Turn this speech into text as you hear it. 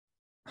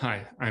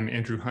Hi, I'm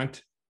Andrew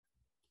Hundt,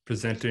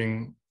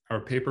 presenting our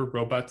paper,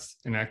 Robots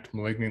Enact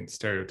Malignant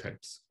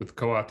Stereotypes, with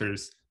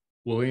co-authors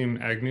William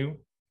AGNEW,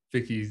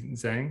 VICKY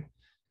ZENG,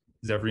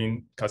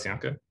 SEVERIN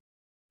KACIANKA,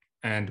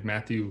 and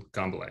Matthew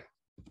GOMBOLAY.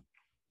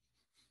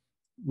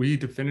 We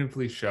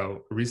definitively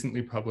show a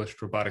recently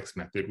published robotics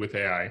method with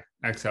AI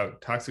acts out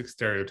toxic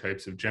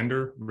stereotypes of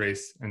gender,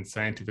 race, and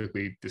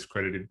scientifically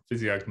discredited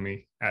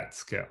physiognomy at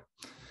scale.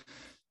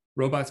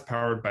 Robots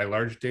powered by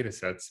large data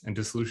sets and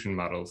dissolution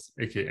models,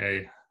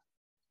 aka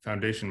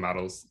foundation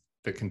models,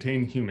 that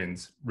contain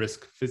humans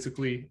risk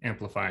physically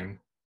amplifying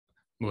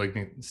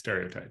malignant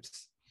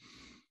stereotypes.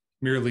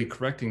 Merely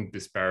correcting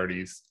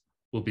disparities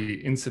will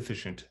be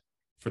insufficient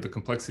for the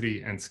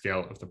complexity and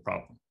scale of the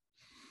problem.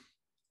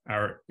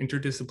 Our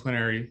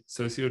interdisciplinary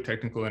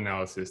socio-technical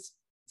analysis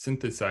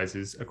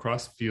synthesizes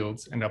across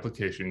fields and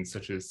applications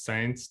such as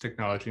science,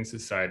 technology, and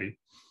society,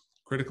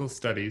 critical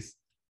studies,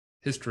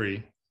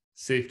 history,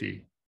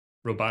 safety,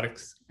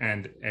 robotics,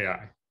 and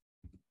AI.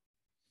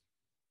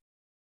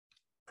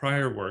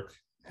 Prior work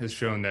has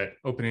shown that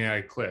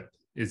OpenAI CLIP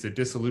is a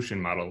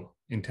dissolution model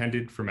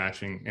intended for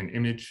matching an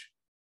image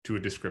to a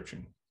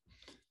description.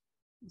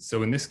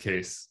 So in this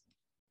case,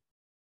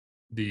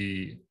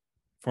 the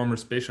former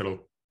space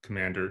shuttle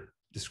commander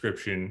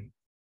description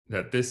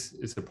that this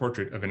is a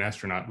portrait of an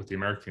astronaut with the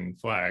American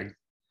flag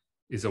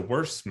is a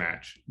worse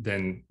match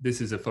than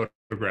this is a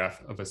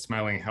photograph of a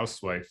smiling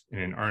housewife in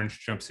an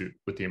orange jumpsuit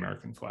with the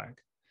American flag.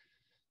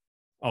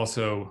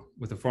 Also,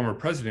 with a former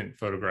president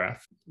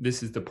photograph,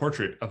 this is the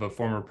portrait of a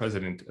former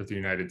president of the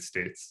United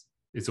States.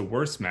 It's a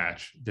worse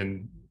match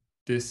than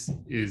this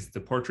is the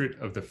portrait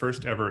of the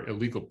first ever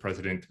illegal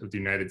president of the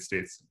United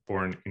States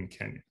born in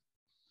Kenya.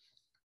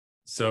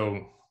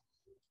 So,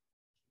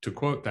 to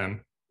quote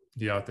them,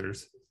 the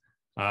authors,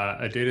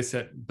 a data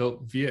set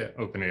built via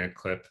OpenAI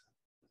CLIP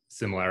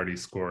similarity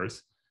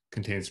scores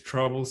contains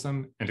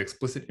troublesome and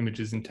explicit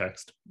images and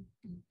text,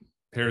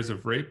 pairs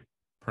of rape,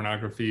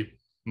 pornography,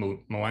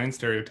 malign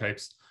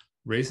stereotypes,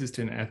 racist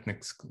and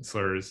ethnic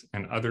slurs,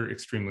 and other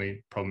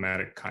extremely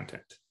problematic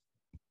content.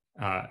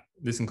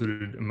 This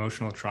included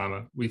emotional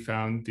trauma. We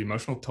found the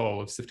emotional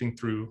toll of sifting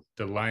through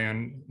the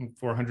Lion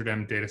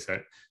 400M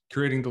dataset,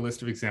 curating the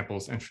list of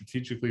examples and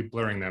strategically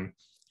blurring them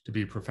to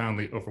be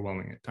profoundly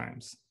overwhelming at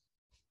times.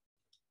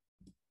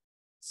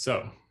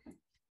 So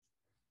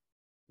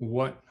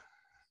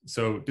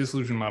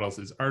dissolution models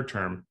is our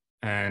term,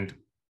 and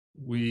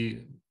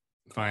we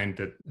find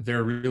that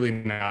they're really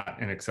not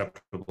an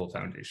acceptable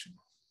foundation.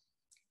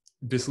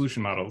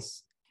 Dissolution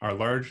models are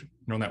large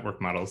neural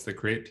network models that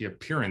create the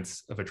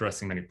appearance of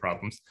addressing many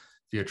problems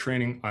via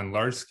training on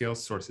large-scale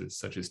sources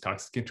such as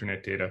toxic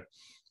internet data,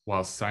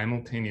 while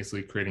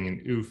simultaneously creating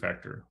an ooh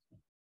factor,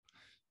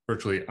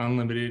 virtually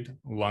unlimited,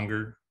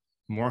 longer,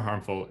 more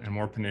harmful, and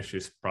more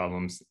pernicious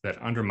problems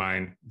that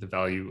undermine the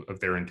value of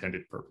their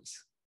intended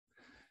purpose.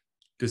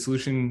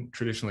 Dissolution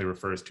traditionally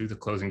refers to the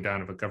closing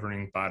down of a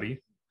governing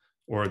body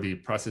or the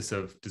process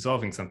of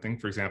dissolving something.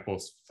 For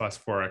example,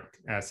 phosphoric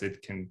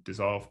acid can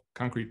dissolve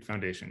concrete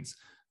foundations.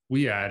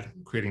 We add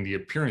creating the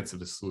appearance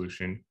of a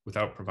solution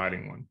without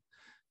providing one.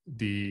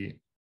 The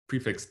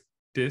prefix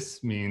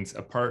dis means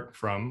apart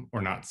from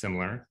or not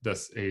similar.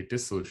 Thus, a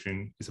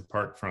dissolution is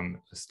apart from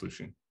a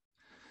solution.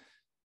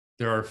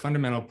 There are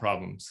fundamental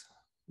problems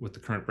with the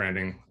current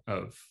branding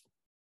of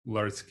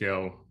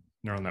large-scale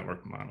neural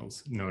network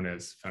models known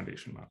as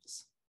foundation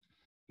models.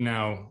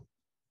 Now,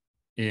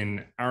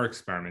 in our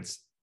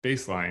experiments,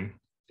 baseline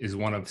is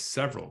one of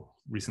several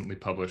recently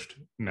published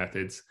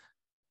methods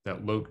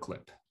that load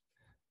CLIP.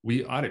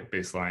 We audit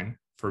baseline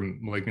for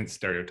malignant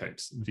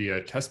stereotypes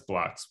via test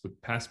blocks with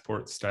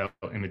passport-style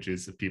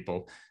images of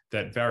people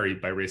that vary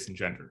by race and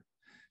gender.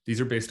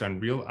 These are based on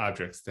real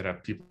objects that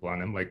have people on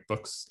them, like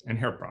books and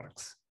hair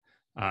products.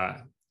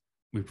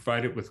 We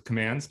provide it with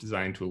commands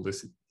designed to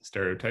elicit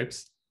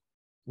stereotypes,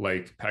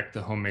 like pack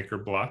the homemaker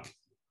block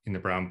in the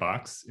brown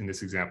box in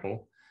this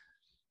example,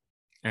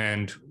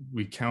 and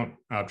we count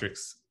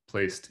objects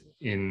placed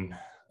in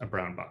a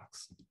brown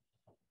box.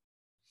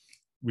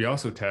 We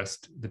also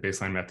test the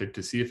baseline method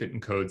to see if it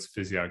encodes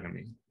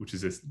physiognomy, which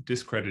is a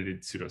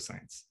discredited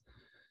pseudoscience.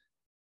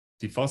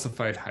 The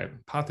falsified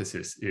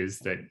hypothesis is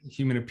that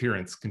human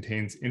appearance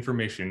contains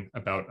information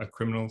about a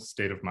criminal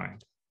state of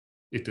mind.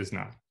 It does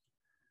not.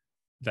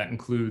 That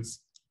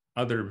includes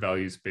other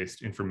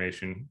values-based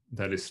information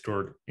that is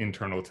stored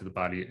internal to the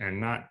body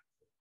and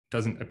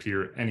doesn't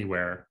appear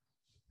anywhere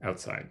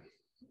outside.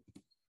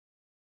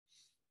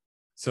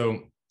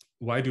 So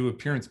why do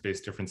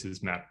appearance-based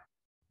differences matter?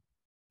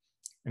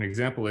 An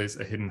example is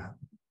a hidden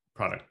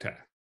product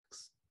tax.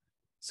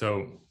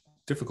 So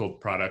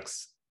difficult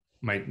products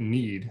might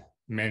need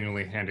manual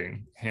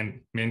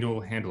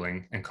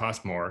handling and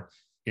cost more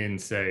in,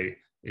 say,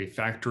 a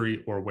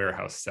factory or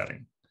warehouse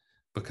setting,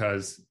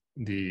 because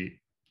the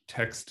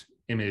text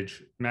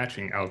image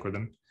matching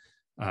algorithm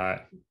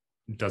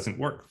doesn't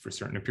work for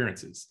certain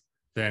appearances.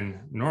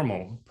 Then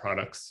normal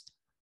products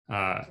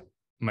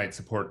might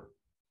support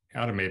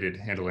automated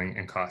handling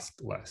and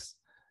cost less.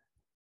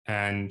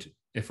 And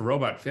if a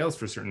robot fails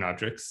for certain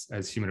objects,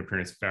 as human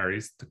appearance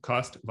varies, the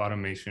cost of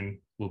automation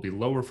will be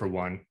lower for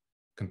one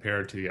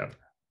compared to the other,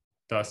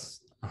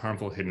 thus a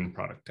harmful hidden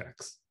product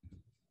tax.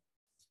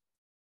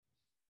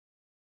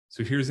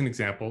 So here's an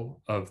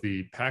example of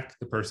the "pack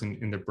the person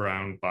in the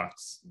brown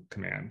box"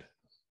 command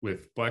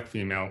with black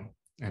female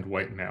and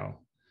white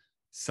male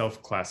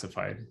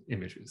self-classified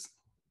images.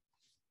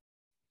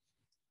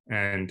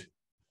 And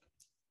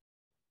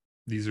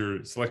these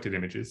are selected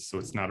images, so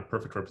it's not a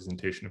perfect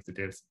representation of the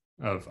data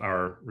of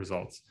our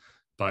results,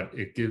 but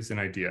it gives an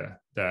idea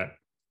that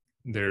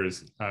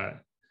there's an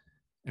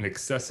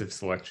excessive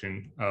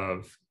selection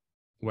of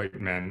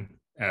white men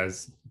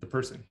as the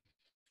person.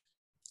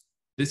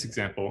 This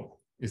example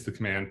is the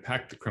command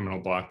 "pack the criminal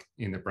block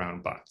in the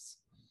brown box."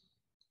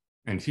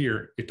 And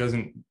here, it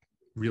doesn't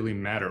really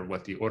matter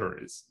what the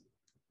order is,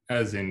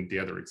 as in the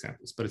other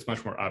examples, but it's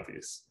much more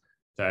obvious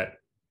that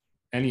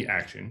any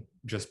action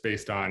just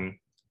based on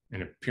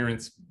an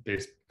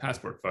appearance-based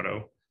passport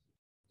photo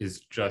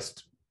is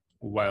just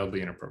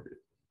wildly inappropriate.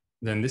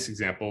 Then this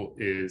example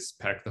is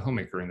 "pack the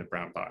homemaker in the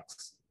brown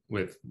box"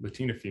 with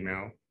Latina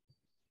female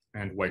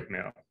and white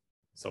male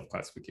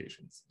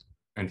self-classifications.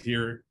 And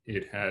here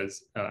it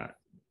has,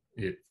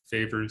 it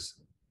favors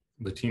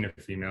Latina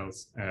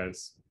females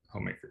as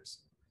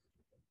homemakers.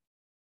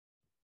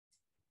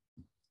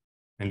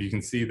 And you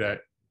can see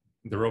that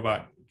the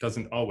robot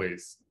doesn't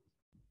always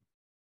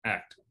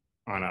act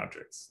on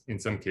objects. In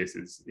some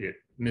cases, it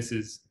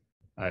misses,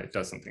 it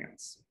does something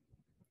else.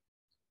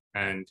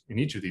 And in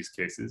each of these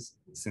cases,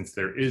 since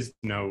there is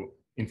no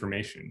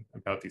information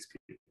about these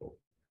people,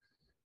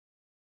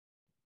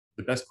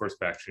 the best course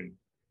of action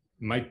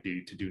might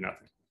be to do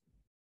nothing.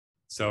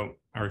 So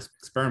our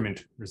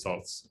experiment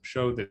results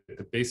show that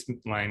the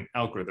baseline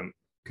algorithm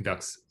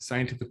conducts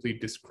scientifically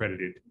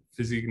discredited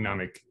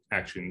physiognomic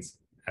actions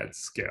at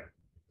scale.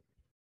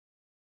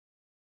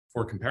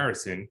 For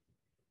comparison,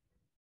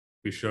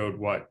 we showed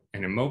what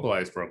an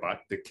immobilized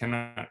robot that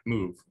cannot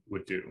move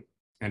would do,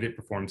 and it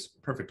performs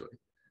perfectly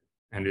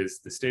and is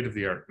the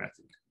state-of-the-art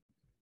method.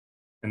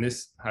 And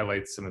this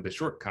highlights some of the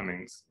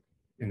shortcomings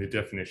in the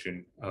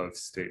definition of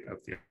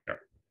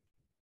state-of-the-art.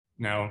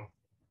 Now,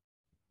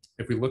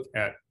 if we look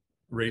at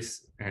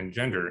race and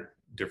gender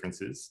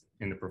differences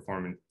in the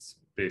performance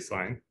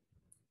baseline,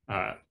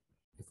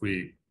 if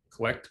we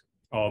collect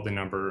all the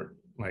number,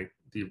 like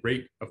the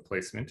rate of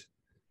placement,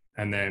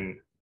 and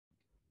then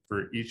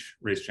for each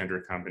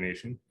race-gender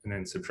combination, and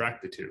then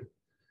subtract the two,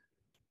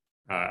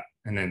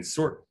 and then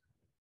sort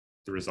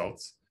the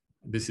results,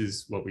 this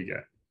is what we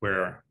get,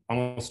 where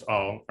almost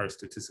all are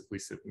statistically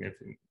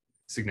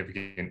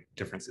significant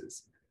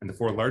differences. And the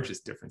four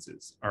largest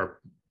differences are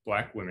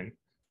Black women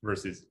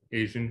versus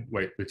Asian,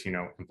 white,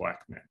 Latino, and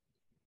Black men.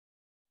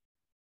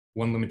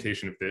 One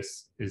limitation of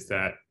this is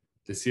that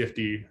the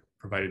CFD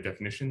provided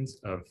definitions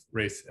of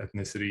race,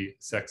 ethnicity,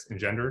 sex, and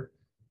gender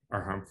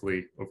are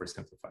harmfully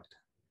oversimplified.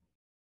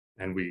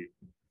 And we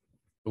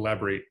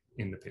elaborate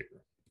in the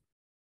paper.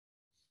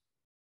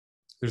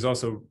 There's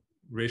also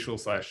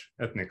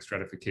racial/ethnic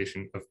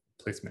stratification of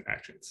placement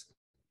actions,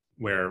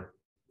 where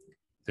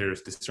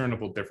there's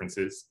discernible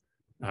differences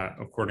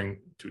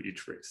according to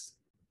each race.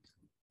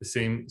 The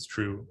same is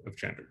true of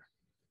gender.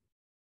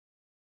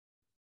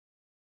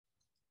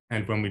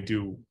 And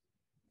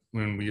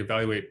when we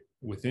evaluate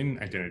within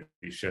identity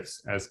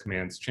shifts as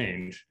commands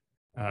change,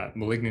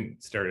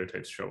 malignant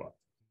stereotypes show up.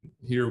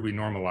 Here we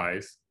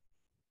normalize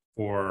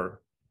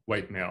for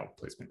white male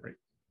placement rate.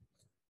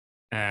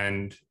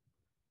 And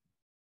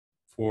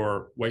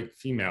for white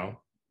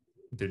female,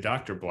 the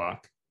doctor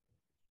block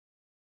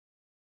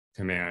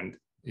command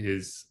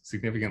is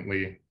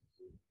significantly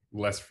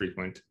less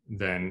frequent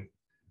than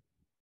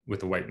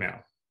with a white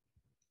male.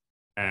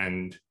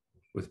 And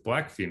with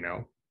Black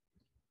female,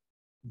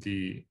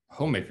 the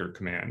homemaker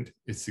command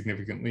is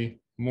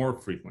significantly more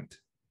frequent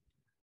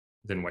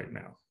than white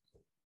male.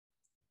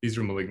 These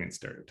are malignant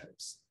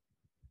stereotypes.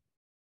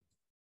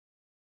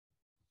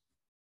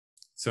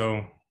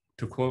 So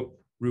to quote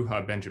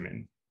Ruha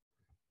Benjamin,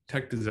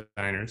 tech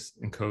designers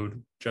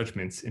encode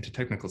judgments into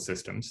technical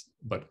systems,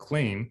 but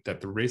claim that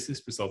the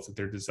racist results of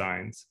their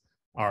designs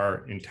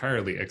are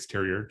entirely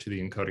exterior to the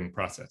encoding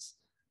process.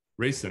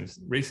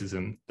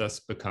 Racism thus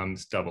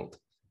becomes doubled,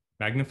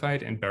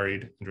 magnified and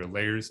buried under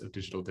layers of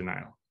digital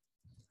denial.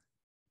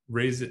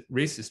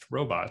 Racist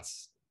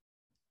robots,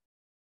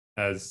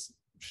 as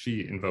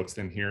she invokes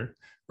them here,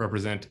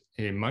 represent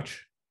a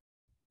much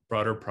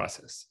broader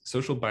process,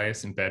 social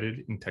bias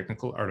embedded in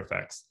technical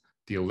artifacts,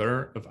 the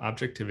allure of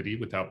objectivity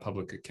without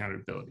public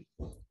accountability,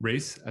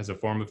 race as a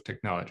form of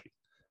technology,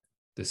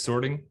 the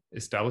sorting,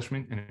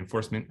 establishment, and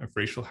enforcement of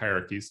racial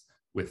hierarchies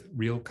with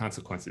real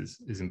consequences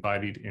is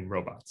embodied in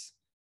robots.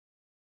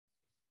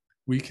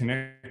 We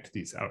connect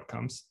these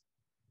outcomes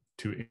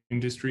to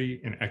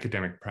industry and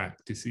academic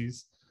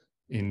practices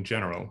in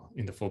general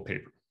in the full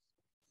paper.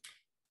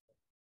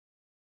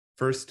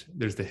 First,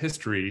 there's the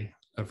history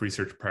of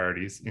research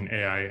priorities in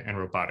AI and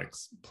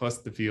robotics, plus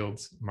the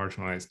field's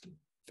marginalized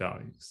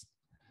values.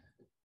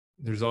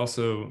 There's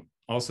also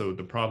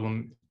the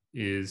problem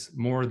is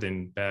more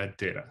than bad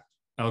data.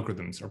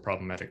 Algorithms are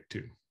problematic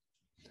too.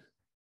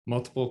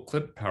 Multiple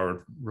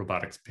clip-powered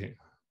robotics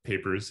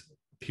papers,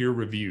 peer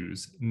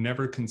reviews,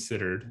 never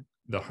considered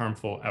the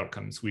harmful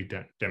outcomes we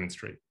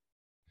demonstrate.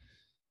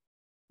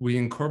 We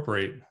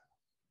incorporate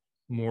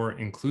more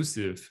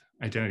inclusive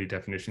identity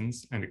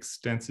definitions and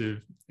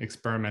extensive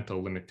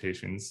experimental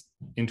limitations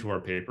into our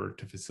paper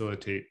to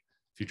facilitate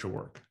future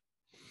work.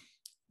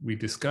 We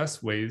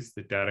discuss ways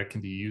that data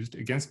can be used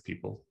against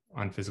people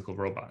on physical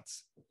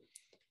robots.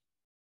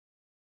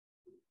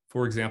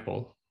 For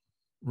example,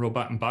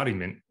 robot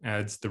embodiment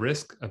adds the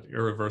risk of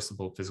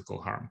irreversible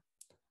physical harm,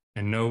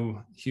 and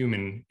no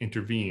human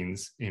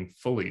intervenes in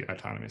fully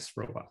autonomous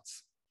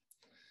robots.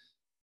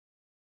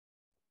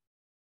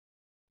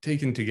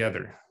 Taken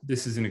together,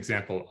 this is an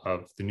example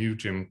of the new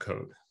Jim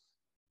Code,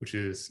 which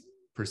is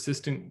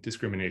persistent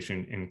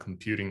discrimination in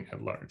computing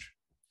at large.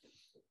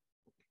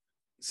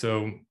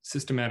 So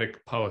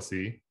systematic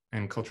policy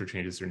and culture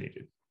changes are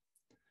needed.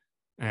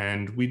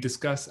 And we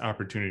discuss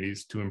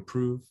opportunities to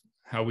improve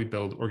how we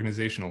build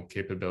organizational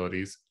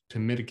capabilities to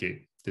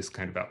mitigate this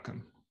kind of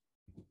outcome.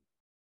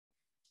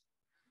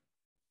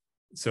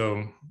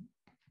 So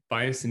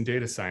bias in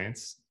data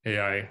science,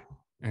 AI,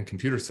 and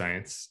computer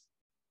science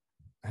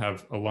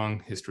have a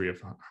long history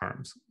of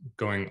harms,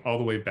 going all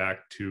the way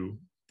back to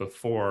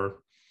before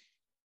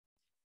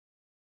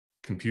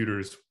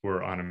computers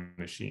were on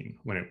a machine,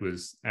 when it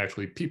was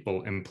actually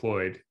people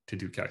employed to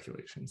do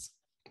calculations.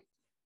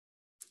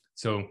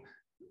 So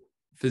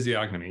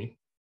physiognomy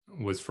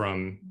was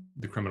from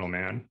the criminal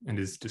man and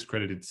is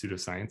discredited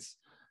pseudoscience,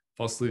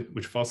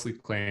 which falsely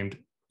claimed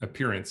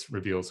appearance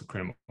reveals a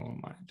criminal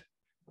mind.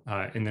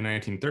 In the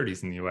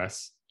 1930s in the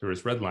US, there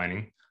was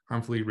redlining,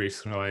 harmfully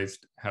racialized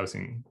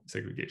housing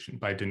segregation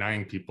by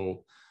denying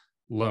people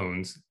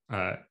loans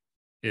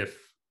if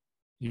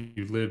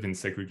you live in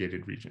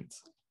segregated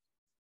regions.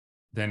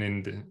 Then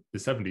in the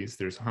 70s,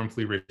 there's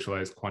harmfully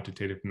racialized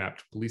quantitative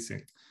mapped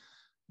policing,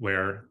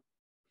 where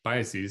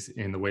biases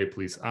in the way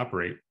police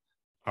operate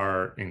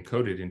are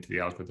encoded into the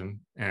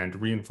algorithm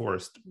and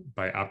reinforced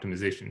by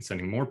optimization,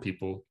 sending more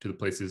people to the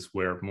places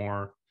where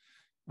more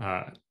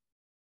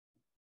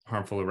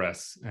harmful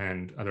arrests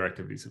and other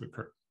activities have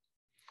occurred.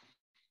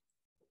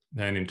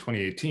 Then in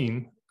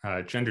 2018,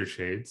 Gender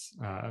Shades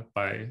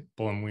by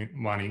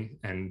Bolamwini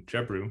and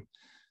Jebru,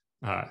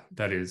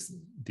 that is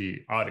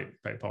the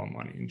audit by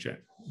Bolamwini and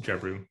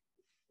Jebru,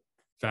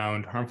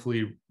 found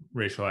harmfully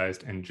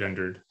racialized and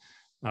gendered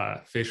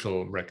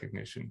facial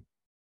recognition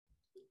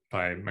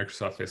by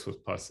Microsoft,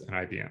 Facebook Plus, and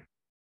IBM.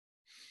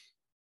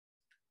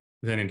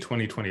 Then in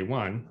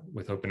 2021,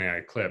 with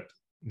OpenAI Clip,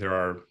 there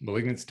are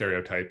malignant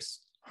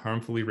stereotypes,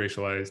 harmfully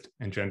racialized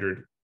and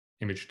gendered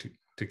image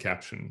to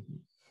caption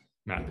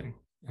mapping.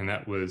 And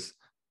that was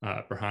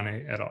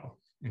Berhane et al.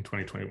 In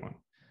 2021.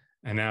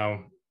 And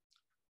now,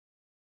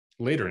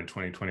 later in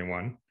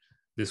 2021,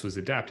 this was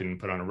adapted and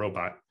put on a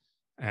robot.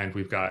 And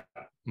we've got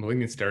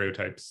malignant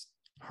stereotypes,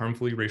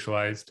 harmfully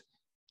racialized,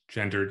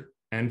 gendered,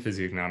 and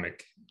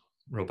physiognomic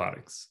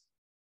robotics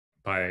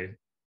by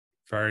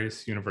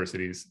various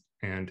universities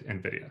and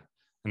NVIDIA.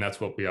 And that's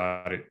what we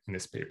audit in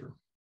this paper.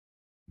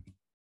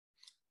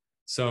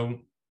 So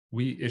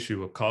we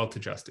issue a call to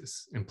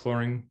justice,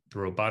 imploring the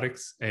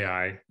robotics,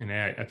 AI, and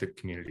AI ethic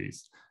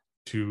communities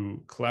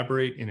to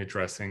collaborate in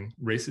addressing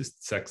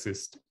racist,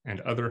 sexist,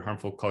 and other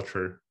harmful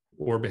culture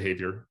or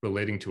behavior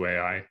relating to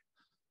AI,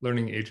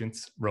 learning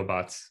agents,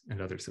 robots, and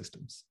other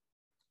systems.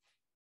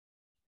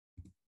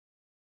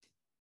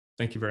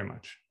 Thank you very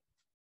much.